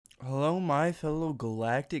Hello, my fellow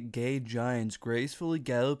galactic gay giants, gracefully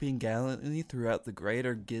galloping gallantly throughout the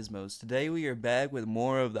greater gizmos. Today we are back with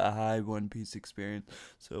more of the high One Piece experience.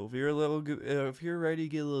 So if you're ready to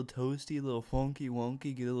get a little toasty, a little funky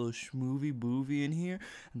wonky, get a little schmoovy boovy in here,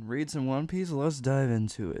 and read some One Piece, let's dive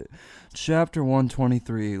into it. Chapter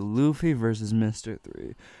 123, Luffy versus Mr.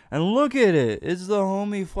 3. And look at it, it's the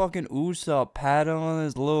homie fucking Usopp paddling on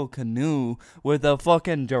his little canoe with a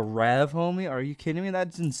fucking giraffe, homie. Are you kidding me?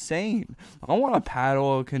 That's insane. I want to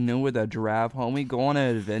paddle a canoe with a giraffe, homie. Go on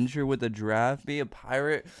an adventure with a giraffe. Be a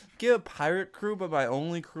pirate. Get a pirate crew, but my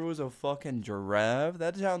only crew is a fucking giraffe.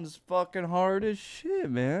 That sounds fucking hard as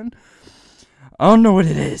shit, man. I don't know what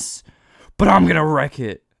it is, but I'm gonna wreck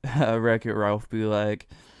it. Wreck-It Ralph be like,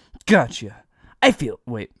 gotcha.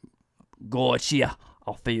 Gotcha.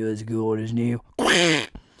 I feel as good as new.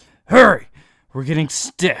 Hurry! We're getting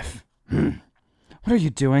stiff. What are you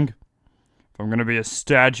doing? If I'm gonna be a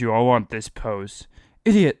statue, I want this pose.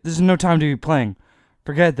 Idiot, this is no time to be playing.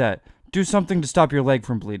 Forget that. Do something to stop your leg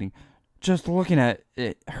from bleeding. Just looking at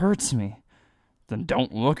it hurts me. Then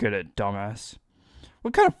don't look at it, dumbass.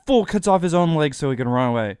 What kind of fool cuts off his own leg so he can run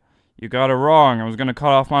away? You got it wrong. I was gonna cut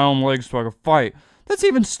off my own leg so I could fight. That's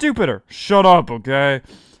even stupider. Shut up, okay?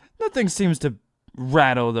 Nothing seems to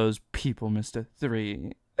rattle those people, Mr.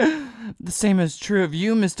 3. The same is true of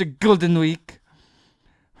you, Mr. Golden Week.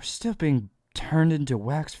 We're still being turned into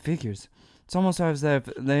wax figures. It's almost as if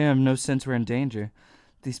they have no sense we're in danger.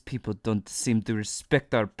 These people don't seem to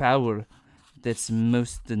respect our power. That's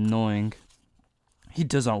most annoying. He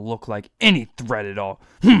doesn't look like any threat at all.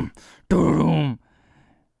 Mr.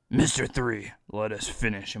 3, let us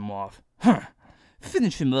finish him off.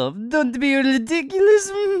 Finish him off? Don't be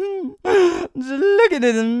ridiculous. Just look at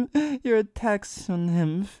him. Your attacks on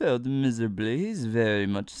him failed miserably. He's very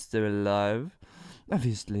much still alive.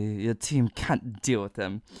 Obviously, your team can't deal with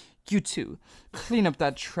him. You two, clean up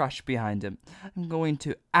that trash behind him. I'm going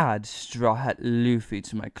to add Straw Hat Luffy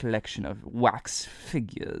to my collection of wax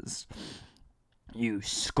figures. You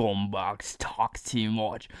scumbags talk too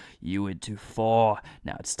much. You went too far.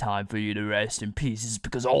 Now it's time for you to rest in pieces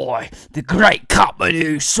because I, the great Captain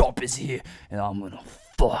Usopp, is here, and I'm gonna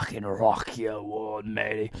fucking rock your world,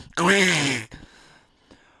 matey.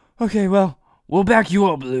 Okay, well, we'll back you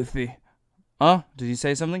up, Luffy. Huh? Did you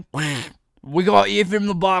say something? We got you from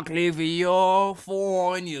the back, Luffy. You're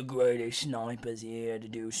fine. Your greatest sniper's here to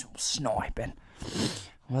do some sniping.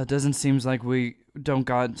 Well, it doesn't seem like we don't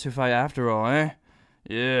got to fight after all, eh?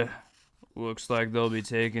 Yeah. Looks like they'll be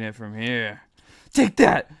taking it from here. Take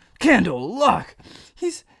that! Candle, look!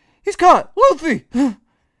 He's caught! Luffy!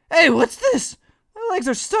 Hey, what's this? My legs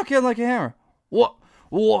are stuck in like a hammer. What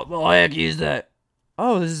the heck is that?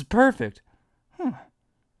 Oh, this is perfect.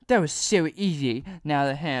 That was so easy. Now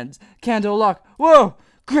the hands. Candle lock. Whoa!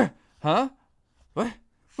 Huh? What?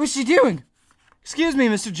 What's she doing? Excuse me,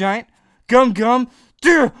 Mr. Giant. Gum.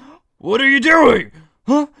 What are you doing?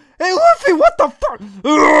 Huh? Hey, Luffy, what the fuck?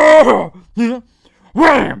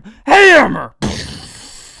 Wham! Hammer!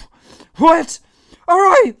 What?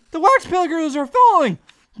 Alright, the wax pilgrims are falling.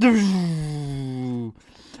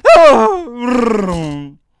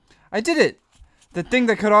 I did it. The thing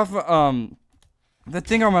that cut off, the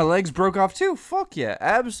thing on my legs broke off too. Fuck yeah.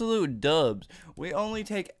 Absolute dubs. We only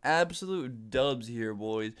take absolute dubs here,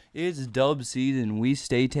 boys. It's dub season. We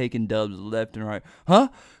stay taking dubs left and right. Huh?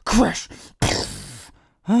 Crash!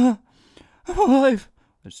 Huh? I'm alive.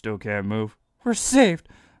 I still can't move. We're saved.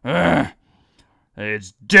 Hey,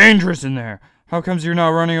 it's dangerous in there. How comes you're not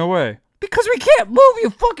running away? Because we can't move,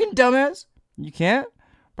 you fucking dumbass. You can't?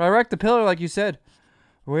 But I wrecked the pillar like you said.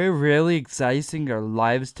 We're really exciting our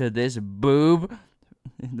lives to this boob.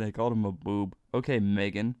 They called him a boob. Okay,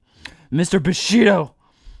 Megan. Mr. Bushido!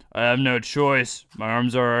 I have no choice. My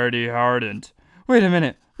arms are already hardened. Wait a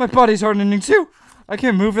minute. My body's hardening too. I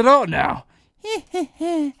can't move at all now.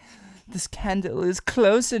 This candle is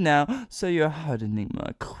closer now, so you're hardening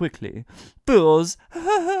more quickly. Fools!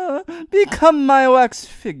 Become my wax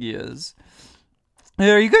figures.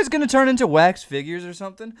 Hey, are you guys gonna turn into wax figures or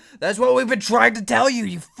something? That's what we've been trying to tell you,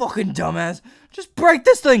 you fucking dumbass. Just break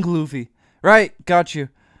this thing, Luffy. Right, got you.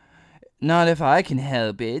 Not if I can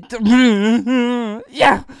help it.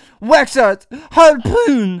 Yeah! Wax out!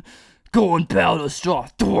 Harpoon! Gunpowder straw.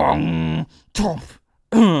 Go.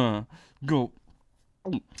 Go.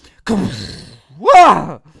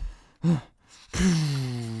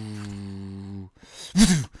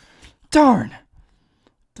 Darn!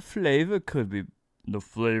 The flavor could be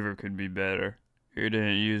better. You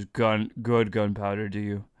didn't use good gunpowder, do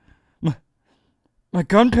you? My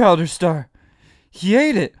gunpowder star! He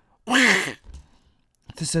ate it!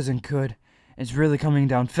 This isn't good. It's really coming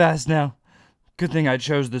down fast now. Good thing I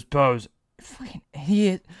chose this pose. Fucking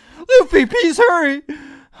idiot. Luffy, please hurry.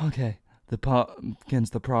 Okay, the pumpkin's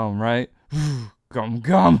the problem, right?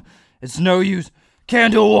 Gum. It's no use.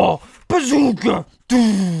 Candle wall. Bazooka.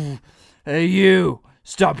 Hey, you.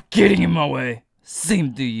 Stop getting in my way.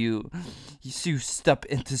 Same to you. You stop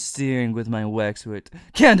interfering with my waxwork.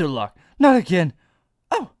 Candle lock. Not again.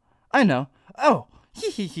 Oh, I know. Oh,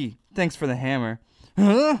 hee. Thanks for the hammer.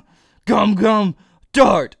 Huh? Gum.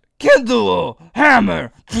 Dart. Candle.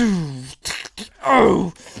 Hammer.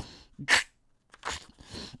 Oh.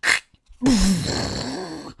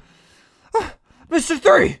 Mr.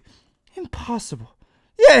 3! Impossible.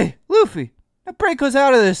 Yay, Luffy. Now break us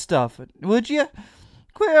out of this stuff, would you?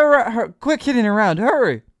 Quit kidding around.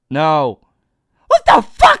 Hurry. No. What the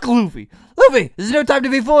fuck, Luffy? Luffy, there's no time to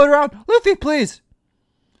be fooling around. Luffy, please.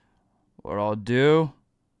 What I'll do,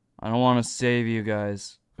 I don't want to save you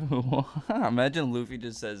guys. Imagine Luffy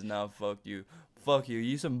just says, nah, fuck you. Fuck you.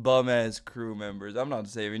 You some bum-ass crew members. I'm not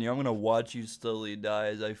saving you. I'm going to watch you slowly die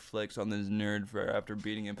as I flex on this nerd for after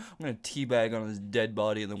beating him. I'm going to teabag on his dead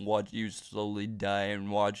body and then watch you slowly die and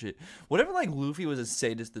watch it. Whatever, like, Luffy was a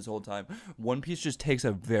sadist this whole time, One Piece just takes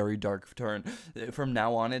a very dark turn. From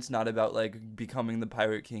now on, it's not about, like, becoming the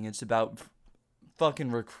Pirate King. It's about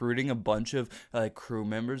fucking recruiting a bunch of like crew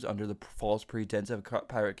members under the false pretense of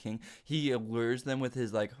Pirate King. He allures them with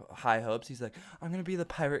his like high hopes. He's like, I'm gonna be the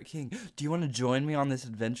Pirate King. Do you want to join me on this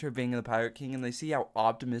adventure of being the Pirate King? And they see how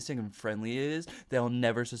optimistic and friendly it is. They'll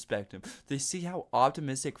never suspect him. They see how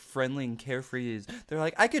optimistic, friendly, and carefree he is. They're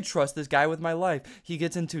like, I could trust this guy with my life. He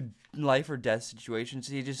gets into life or death situations.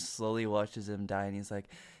 He just slowly watches him die, and he's like,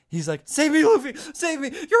 save me, Luffy, save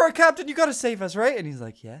me. You're our captain. You gotta save us, right? And he's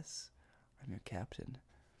like, yes. I'm your captain.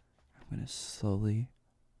 I'm going to slowly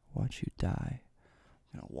watch you die.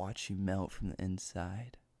 I'm going to watch you melt from the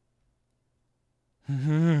inside.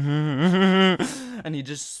 And he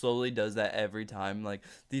just slowly does that every time. Like,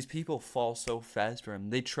 these people fall so fast for him.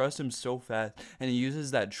 They trust him so fast, and he uses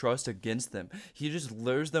that trust against them. He just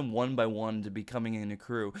lures them one by one into becoming in a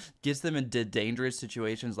crew, gets them into dangerous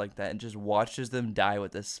situations like that, and just watches them die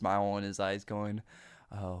with a smile on his eyes going,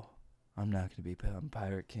 oh, I'm not going to be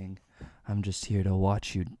Pirate King. I'm just here to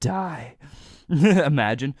watch you die.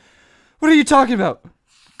 Imagine. What are you talking about?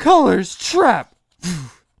 Colors trap.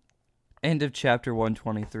 End of chapter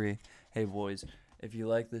 123. Hey, boys, if you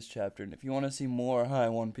like this chapter, and if you want to see more High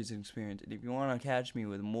One Piece experience, and if you want to catch me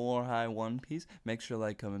with more High One Piece, make sure to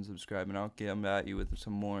like, comment, and subscribe, and I'll get at you with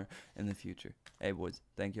some more in the future. Hey, boys,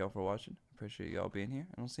 thank y'all for watching. Appreciate y'all being here,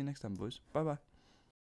 and I'll see you next time, boys. Bye-bye.